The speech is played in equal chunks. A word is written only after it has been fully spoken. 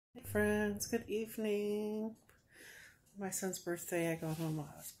friends, good evening. My son's birthday, I got him a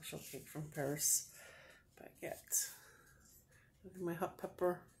special cake from Paris Baguette. Look at my hot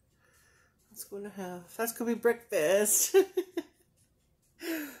pepper. That's going to have, that's going to be breakfast.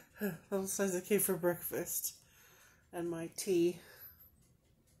 Little size of cake for breakfast. And my tea.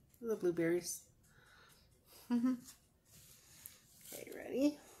 The blueberries. Okay,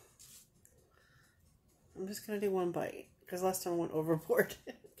 ready? I'm just going to do one bite, because last time I went overboard.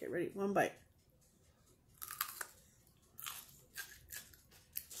 Okay, ready? One bite.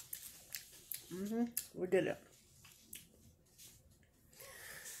 We did it.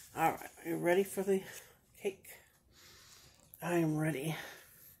 Alright, are you ready for the cake? I am ready.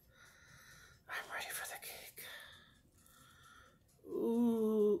 I'm ready for the cake.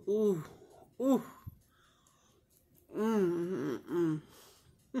 Ooh, ooh, ooh.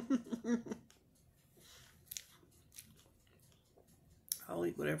 I'll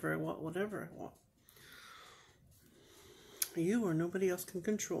eat whatever I want, whatever I want. You or nobody else can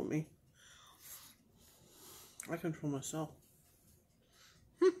control me. I control myself.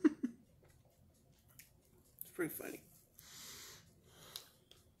 It's pretty funny.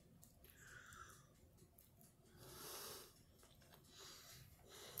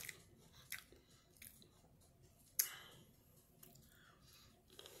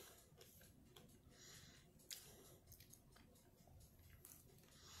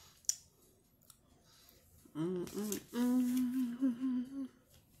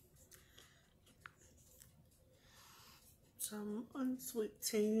 Some unsweet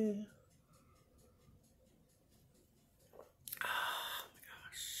tea.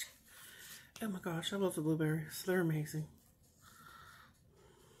 Oh my gosh, I love the blueberries. They're amazing.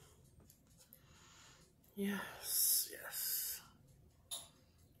 Yes, yes.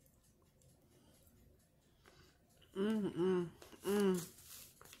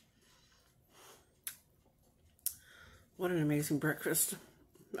 What an amazing breakfast.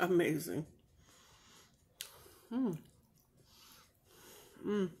 Amazing.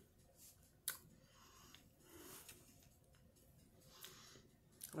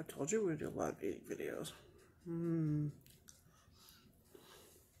 I told you we'd do a lot of eating videos.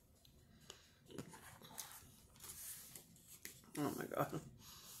 Oh my god.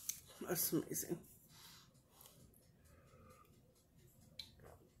 That's amazing.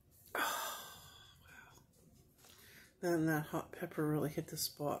 Oh, wow. Then that hot pepper really hit the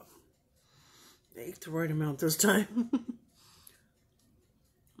spot. I ate the right amount this time.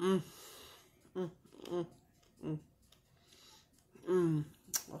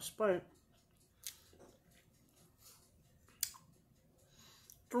 I'll spite.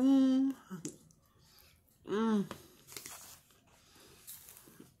 Boom.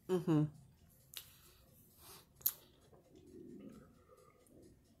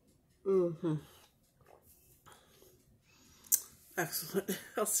 Excellent.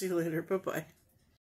 I'll see you later. Bye-bye.